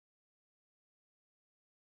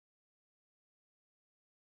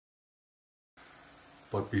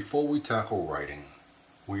But before we tackle writing,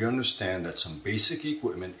 we understand that some basic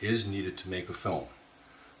equipment is needed to make a film.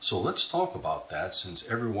 So let's talk about that since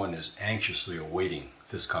everyone is anxiously awaiting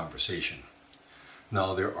this conversation.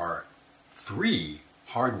 Now there are 3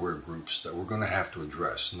 hardware groups that we're going to have to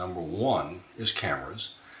address. Number 1 is cameras,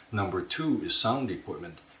 number 2 is sound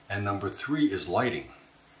equipment, and number 3 is lighting.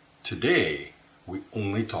 Today, we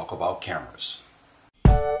only talk about cameras.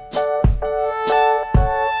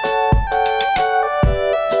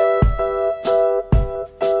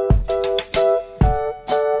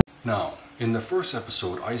 Now, in the first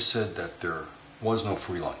episode, I said that there was no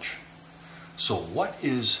free lunch. So what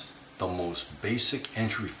is the most basic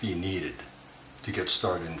entry fee needed to get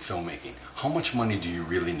started in filmmaking? How much money do you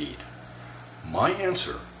really need? My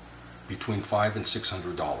answer, between $500 and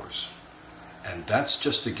 $600. And that's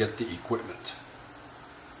just to get the equipment.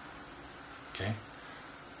 Okay?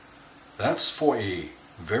 That's for a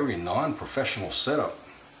very non-professional setup,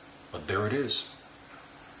 but there it is.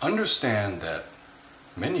 Understand that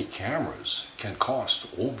many cameras can cost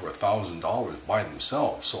over $1,000 by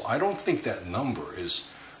themselves, so I don't think that number is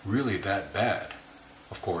really that bad.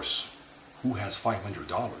 Of course, who has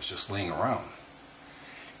 $500 just laying around?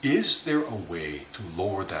 Is there a way to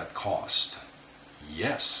lower that cost?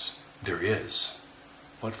 Yes, there is.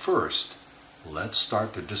 But first, let's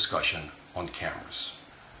start the discussion on cameras.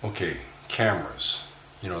 Okay, cameras.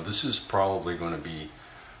 You know, this is probably going to be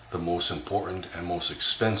the most important and most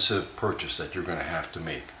expensive purchase that you're going to have to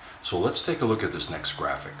make. So let's take a look at this next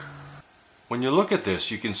graphic. When you look at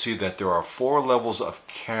this, you can see that there are 4 levels of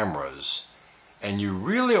cameras, and you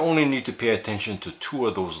really only need to pay attention to 2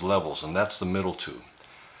 of those levels, and that's the middle 2.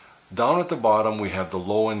 Down at the bottom we have the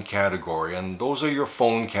low-end category, and those are your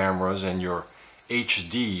phone cameras and your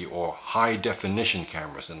HD or high definition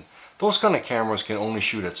cameras, and those kind of cameras can only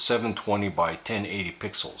shoot at 720 by 1080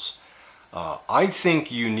 pixels. I think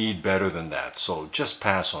you need better than that, so just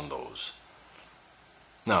pass on those.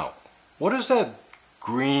 Now, what is that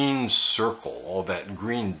green circle or that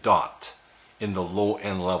green dot in the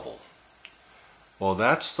low-end level? Well,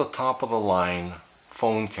 that's the top of the line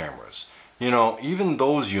phone cameras. You know, even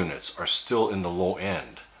those units are still in the low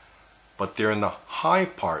end, but they're in the high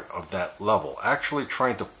part of that level, actually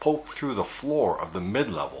trying to poke through the floor of the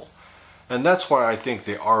mid-level. And that's why I think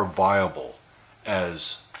they are viable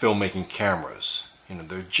as filmmaking cameras. You know,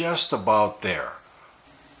 they're just about there.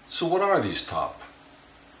 So what are these top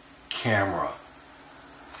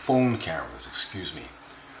phone cameras, excuse me?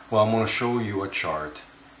 Well, I'm going to show you a chart,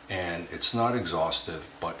 and it's not exhaustive,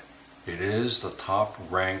 but it is the top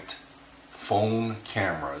ranked phone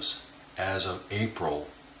cameras as of April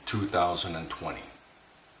 2020.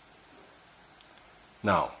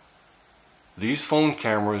 Now, these phone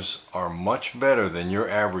cameras are much better than your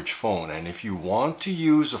average phone, and if you want to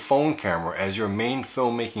use a phone camera as your main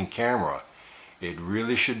filmmaking camera, it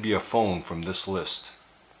really should be a phone from this list.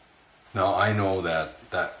 Now, I know that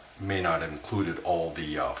may not have included all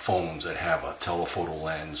the phones that have a telephoto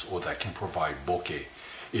lens or that can provide bokeh.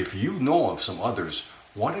 If you know of some others,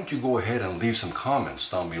 why don't you go ahead and leave some comments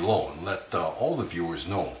down below and let all the viewers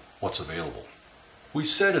know what's available. We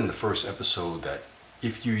said in the first episode that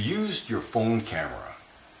if you used your phone camera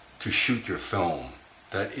to shoot your film,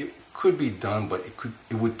 that it could be done, but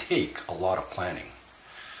it would take a lot of planning.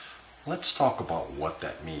 Let's talk about what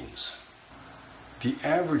that means. The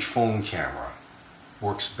average phone camera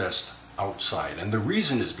works best outside, and the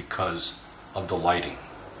reason is because of the lighting.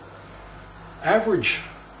 Average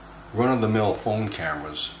run-of-the-mill phone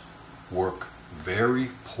cameras work very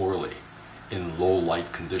poorly in low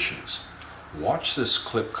light conditions. Watch this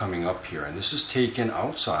clip coming up here, and this is taken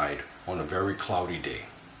outside on a very cloudy day.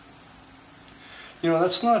 You know,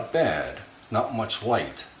 that's not bad, not much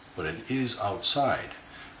light, but it is outside.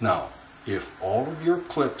 Now, if all of your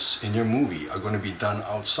clips in your movie are going to be done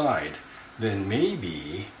outside, then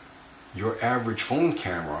maybe your average phone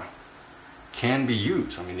camera can be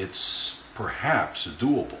used. I mean, it's perhaps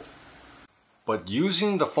doable. But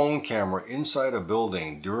using the phone camera inside a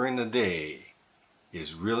building during the day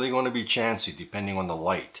is really going to be chancy depending on the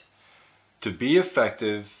light. To be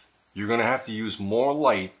effective, you're going to have to use more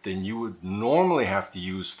light than you would normally have to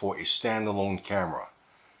use for a standalone camera.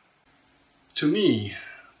 To me,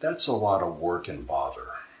 that's a lot of work and bother.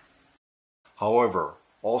 However,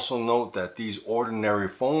 also note that these ordinary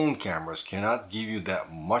phone cameras cannot give you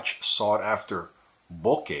that much sought after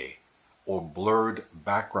bokeh or blurred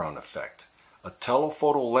background effect. A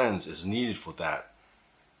telephoto lens is needed for that,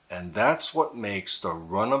 and that's what makes the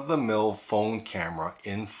run-of-the-mill phone camera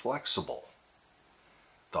inflexible.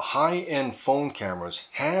 The high-end phone cameras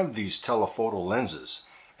have these telephoto lenses,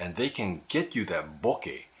 and they can get you that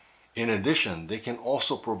bokeh, In addition, they can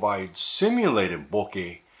also provide simulated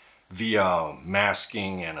bokeh via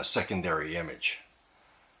masking and a secondary image.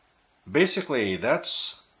 Basically,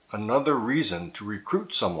 that's another reason to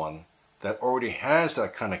recruit someone that already has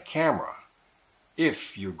that kind of camera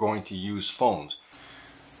if you're going to use phones.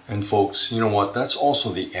 And folks, you know what? That's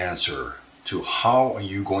also the answer to how are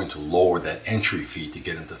you going to lower that entry fee to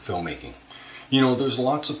get into filmmaking. You know, there's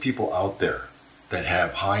lots of people out there that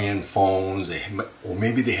have high-end phones, or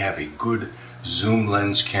maybe they have a good zoom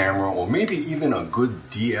lens camera, or maybe even a good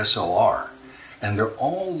DSLR, and they're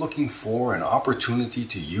all looking for an opportunity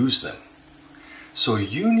to use them. So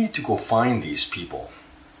you need to go find these people.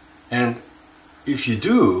 And if you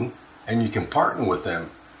do, and you can partner with them,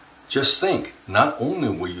 just think, not only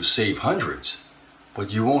will you save hundreds,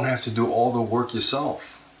 but you won't have to do all the work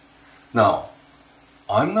yourself. Now,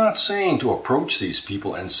 I'm not saying to approach these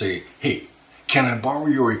people and say, hey, can I borrow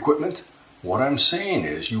your equipment? What I'm saying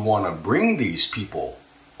is you want to bring these people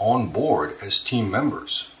on board as team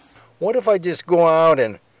members. What if I just go out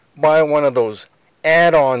and buy one of those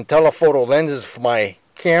add-on telephoto lenses for my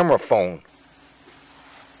camera phone?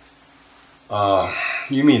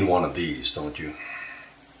 You mean one of these, don't you?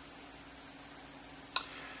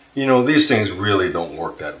 You know, these things really don't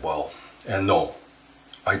work that well. And no,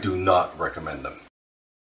 I do not recommend them.